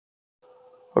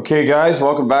Okay guys,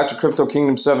 welcome back to Crypto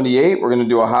Kingdom 78. We're going to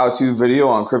do a how-to video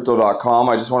on crypto.com.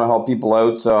 I just want to help people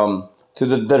out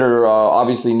that are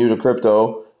obviously new to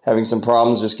crypto, having some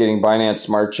problems just getting Binance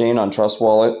Smart Chain on Trust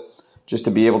Wallet, just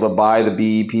to be able to buy the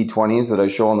BEP20s that I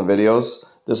show in the videos.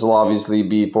 This will obviously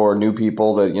be for new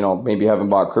people that maybe haven't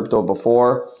bought crypto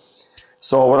before.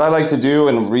 So what I like to do,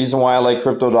 and the reason why I like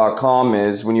crypto.com,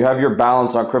 is when you have your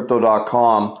balance on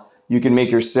crypto.com, you can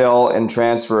make your sell and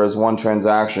transfer as one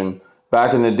transaction.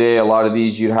 Back in the day, a lot of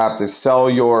these, you'd have to sell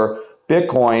your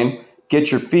Bitcoin, get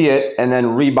your fiat, and then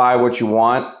rebuy what you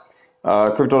want.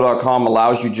 Crypto.com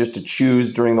allows you just to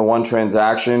choose during the one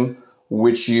transaction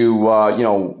which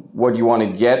what you want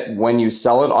to get when you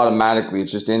sell it automatically.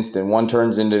 It's just instant. One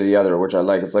turns into the other, which I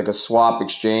like. It's like a swap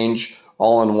exchange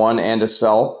all in one and a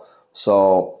sell.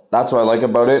 So that's what I like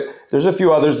about it. There's a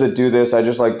few others that do this. I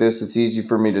just like this. It's easy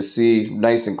for me to see,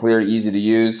 nice and clear, easy to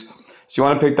use. So you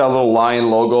want to pick that little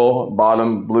lion logo,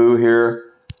 bottom blue here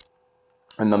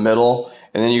in the middle,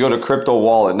 and then you go to Crypto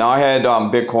Wallet. Now I had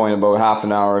Bitcoin about half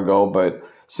an hour ago, but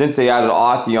since they added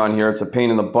Authy on here, it's a pain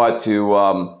in the butt to,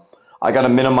 I got to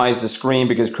minimize the screen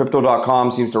because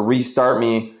Crypto.com seems to restart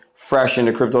me fresh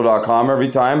into Crypto.com every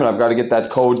time, and I've got to get that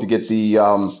code to get the,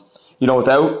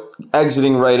 without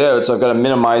exiting right out, so I've got to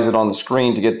minimize it on the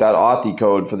screen to get that Authy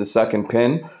code for the second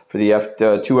pin, for the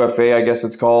 2FA, I guess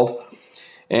it's called.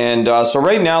 And so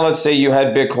right now, let's say you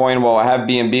had Bitcoin. Well, I have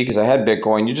BNB because I had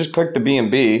Bitcoin. You just click the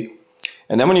BNB.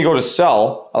 And then when you go to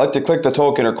sell, I like to click the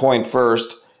token or coin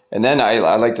first. And then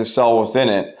I like to sell within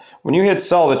it. When you hit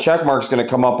sell, the check mark's going to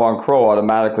come up on Crow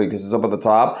automatically because it's up at the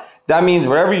top. That means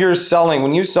whatever you're selling,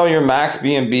 when you sell your max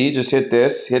BNB, just hit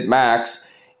this, hit max.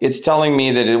 It's telling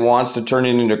me that it wants to turn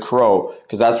it into Crow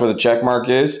because that's where the check mark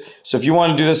is. So if you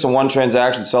want to do this in one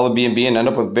transaction, sell the BNB and end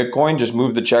up with Bitcoin, just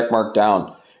move the check mark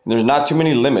down. And there's not too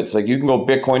many limits. Like you can go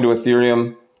Bitcoin to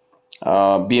Ethereum,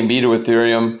 BNB to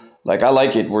Ethereum. Like I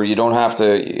like it where you don't have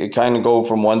to kind of go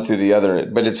from one to the other,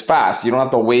 but it's fast. You don't have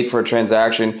to wait for a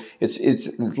transaction.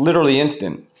 It's literally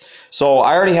instant. So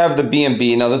I already have the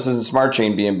BNB. Now this isn't Smart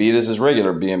Chain BNB. This is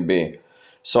regular BNB.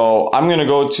 So I'm going to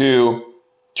go to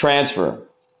transfer,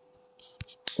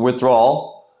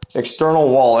 withdrawal, external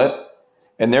wallet,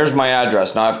 and there's my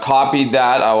address. Now I've copied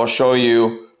that. I will show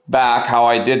you back how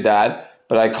I did that.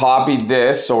 But I copied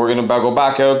this, so we're going to go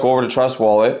back out, go over to Trust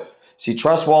Wallet. See,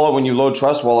 Trust Wallet, when you load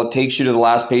Trust Wallet, it takes you to the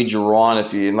last page you were on,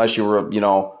 unless you were,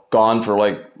 gone for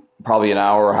like probably an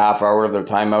hour or half hour, whatever their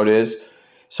timeout is.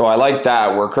 So I like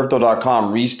that, where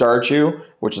Crypto.com restarts you,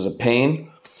 which is a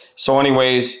pain. So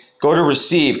anyways, go to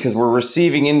receive, because we're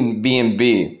receiving in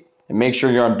BNB. And make sure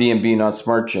you're on BNB, not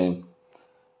Smart Chain.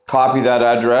 Copy that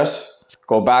address.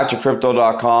 Go back to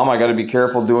Crypto.com. I got to be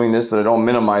careful doing this so that I don't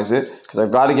minimize it because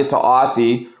I've got to get to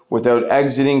Authy without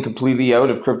exiting completely out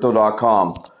of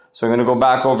Crypto.com. So I'm going to go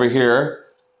back over here,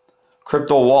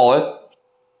 Crypto Wallet.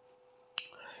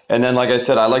 And then, like I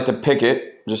said, I like to pick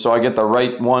it just so I get the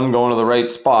right one going to the right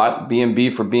spot.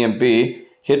 BNB for BNB.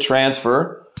 Hit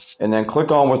transfer and then click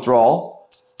on withdrawal.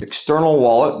 External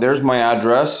wallet. There's my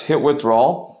address. Hit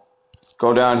withdrawal.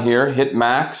 Go down here. Hit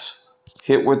max.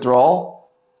 Hit withdrawal.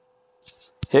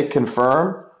 Hit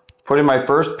confirm, put in my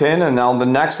first pin, and now the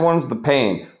next one's the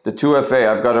pain, the 2FA.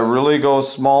 I've got to really go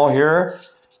small here,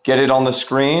 get it on the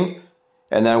screen,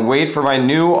 and then wait for my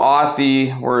new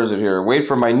Authy, where is it here? Wait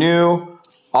for my new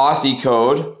Authy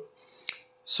code.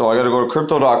 So I got to go to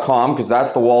Crypto.com because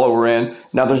that's the wallet we're in.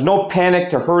 Now there's no panic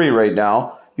to hurry right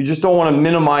now. You just don't want to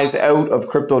minimize out of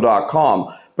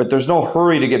Crypto.com, but there's no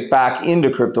hurry to get back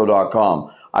into Crypto.com.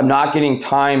 I'm not getting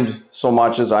timed so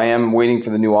much as I am waiting for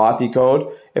the new Authy code.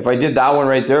 If I did that one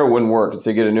right there, it wouldn't work. It'd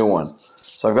say get a new one.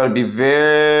 So I've got to be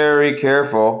very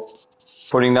careful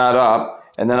putting that up.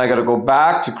 And then I got to go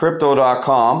back to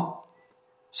Crypto.com.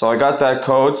 So I got that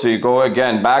code. So you go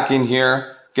again back in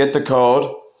here, get the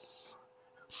code,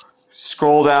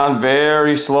 scroll down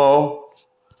very slow,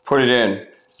 put it in.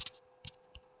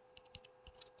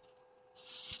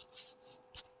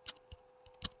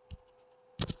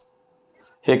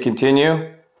 Hit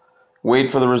continue. Wait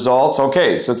for the results.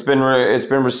 Okay, so it's been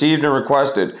received and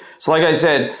requested. So like I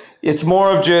said, it's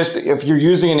more of just if you're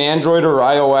using an Android or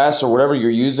iOS or whatever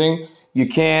you're using, you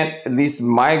can't, at least in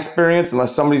my experience,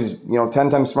 unless somebody's 10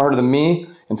 times smarter than me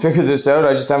and figured this out.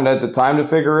 I just haven't had the time to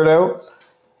figure it out.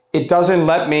 It doesn't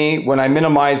let me, when I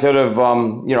minimize out of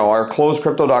our closed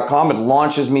Crypto.com, it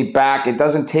launches me back. It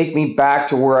doesn't take me back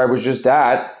to where I was just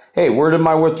at. Hey, where did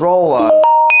my withdrawal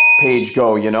page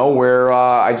go, where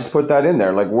I just put that in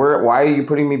there. Like, why are you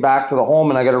putting me back to the home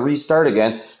and I got to restart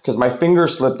again because my finger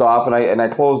slipped off and I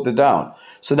closed it down.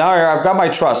 So now I've got my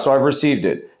trust, so I've received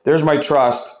it. There's my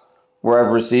trust where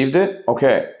I've received it.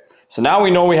 Okay. So now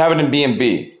we know we have it in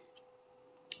BNB.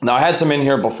 Now I had some in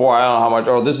here before. I don't know how much.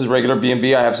 Oh, this is regular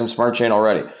BNB. I have some smart chain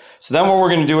already. So then what we're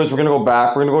going to do is we're going to go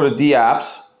back. We're going to go to D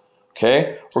apps.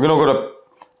 Okay. We're going to go to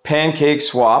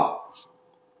Pancakeswap.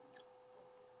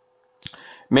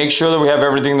 Make sure that we have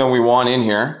everything that we want in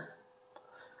here.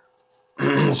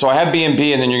 So I have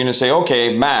BNB, and then you're going to say,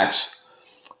 okay, max.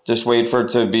 Just wait for it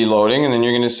to be loading, and then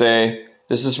you're going to say,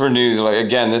 this is for new. Like,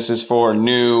 again, this is for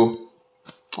new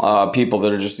people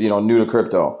that are just, you know, new to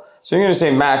crypto. So you're going to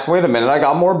say, max, wait a minute, I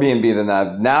got more BNB than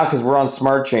that. Now, because we're on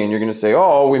smart chain, you're going to say,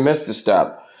 oh, we missed a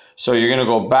step. So you're going to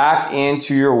go back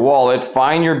into your wallet,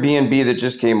 find your BNB that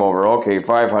just came over. Okay,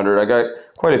 500. I got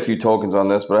quite a few tokens on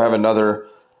this, but I have another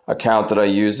account that I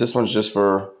use. This one's just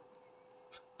for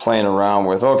playing around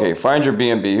with. Okay, find your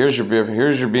BNB. Here's your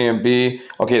BNB.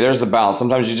 Okay, there's the balance.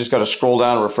 Sometimes you just got to scroll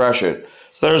down and refresh it.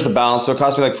 So there's the balance. So it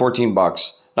cost me like 14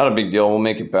 bucks. Not a big deal. We'll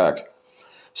make it back.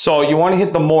 So you want to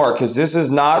hit the more because this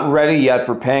is not ready yet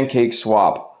for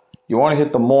Pancakeswap. You want to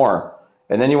hit the more.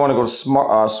 And then you want to go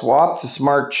to swap to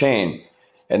smart chain.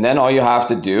 And then all you have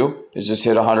to do is just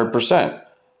hit 100%.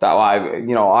 That way,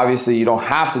 you know, obviously you don't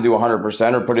have to do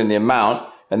 100% or put in the amount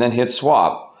and then hit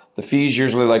swap. The fee is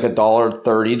usually like $1.30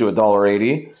 to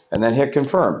 $1.80 and then hit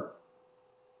confirm.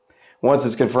 Once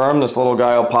it's confirmed, this little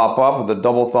guy will pop up with a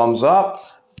double thumbs up.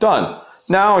 Done.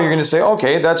 Now you're going to say,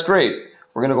 okay, that's great.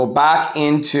 We're going to go back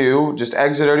into, just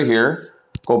exit out of here,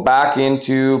 go back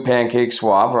into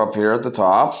Pancakeswap up here at the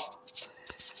top.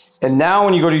 And now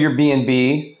when you go to your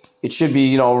BNB, it should be,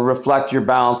 you know, reflect your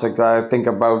balance. Like I think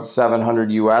about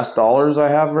 700 US dollars I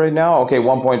have right now. Okay,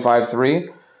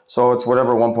 1.53. So it's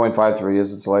whatever 1.53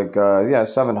 is. It's like, yeah,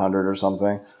 700 or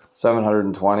something.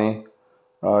 720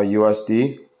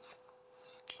 USD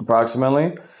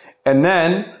approximately. And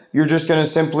then you're just going to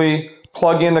simply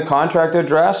plug in the contract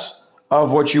address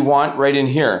of what you want right in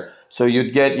here. So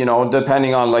you'd get, you know,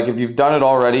 depending on, like if you've done it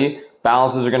already,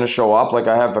 balances are going to show up. Like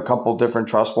I have a couple different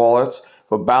trust wallets,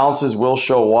 but balances will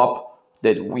show up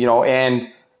that, you know, and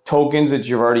tokens that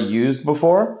you've already used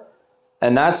before.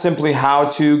 And that's simply how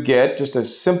to get, just a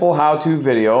simple how-to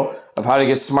video of how to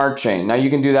get smart chain. Now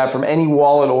you can do that from any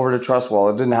wallet over to Trust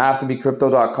Wallet. It didn't have to be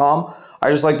crypto.com.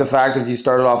 I just like the fact if you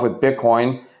started off with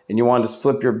Bitcoin and you wanted to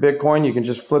flip your Bitcoin, you can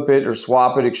just flip it or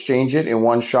swap it, exchange it in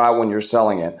one shot when you're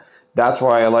selling it. That's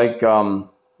why I like, you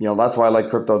know, that's why I like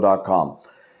crypto.com.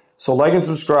 So like and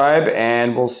subscribe,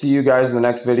 and we'll see you guys in the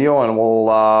next video, and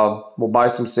we'll buy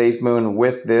some SafeMoon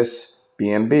with this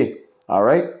BNB. All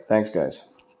right, thanks guys.